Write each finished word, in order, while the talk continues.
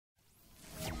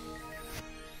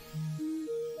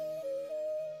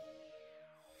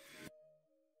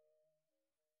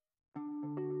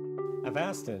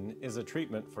Avastin is a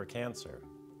treatment for cancer.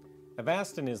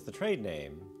 Avastin is the trade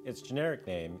name. Its generic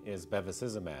name is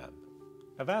Bevacizumab.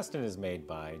 Avastin is made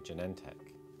by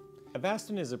Genentech.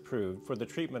 Avastin is approved for the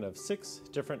treatment of 6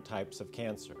 different types of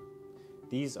cancer.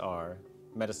 These are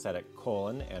metastatic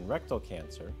colon and rectal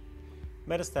cancer,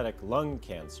 metastatic lung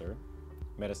cancer,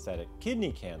 metastatic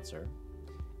kidney cancer,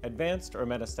 advanced or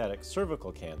metastatic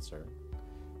cervical cancer,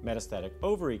 metastatic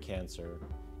ovary cancer,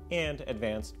 and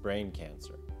advanced brain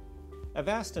cancer.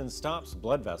 Avastin stops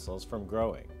blood vessels from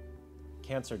growing.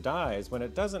 Cancer dies when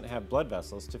it doesn't have blood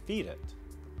vessels to feed it.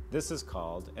 This is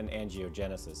called an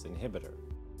angiogenesis inhibitor.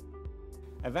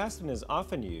 Avastin is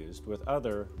often used with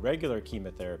other regular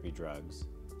chemotherapy drugs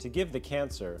to give the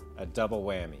cancer a double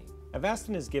whammy.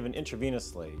 Avastin is given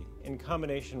intravenously in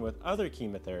combination with other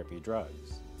chemotherapy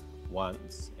drugs,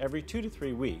 once every 2 to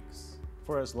 3 weeks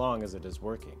for as long as it is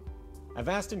working.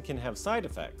 Avastin can have side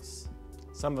effects.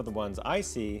 Some of the ones I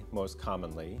see most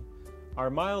commonly are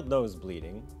mild nose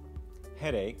bleeding,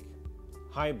 headache,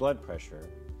 high blood pressure,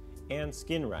 and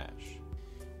skin rash.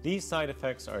 These side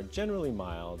effects are generally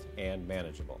mild and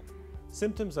manageable.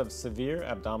 Symptoms of severe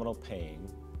abdominal pain,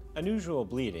 unusual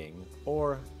bleeding,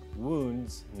 or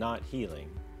wounds not healing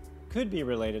could be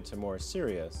related to more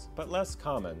serious but less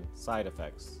common side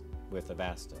effects with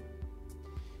Avastin.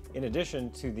 In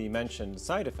addition to the mentioned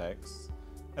side effects,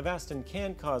 Avastin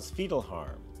can cause fetal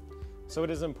harm, so it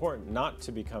is important not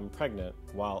to become pregnant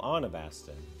while on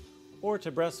Avastin or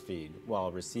to breastfeed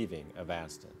while receiving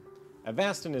Avastin.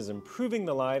 Avastin is improving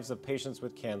the lives of patients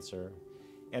with cancer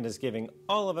and is giving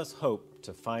all of us hope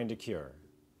to find a cure.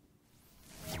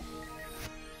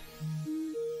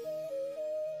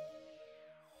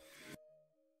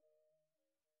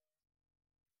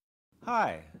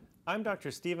 Hi, I'm Dr.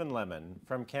 Stephenlemon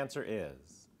from Cancer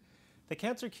Is. The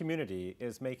cancer community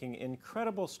is making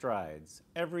incredible strides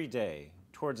every day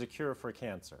towards a cure for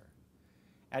cancer.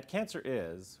 At Cancer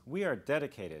Is, we are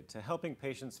dedicated to helping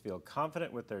patients feel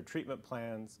confident with their treatment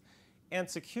plans and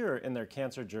secure in their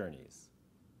cancer journeys.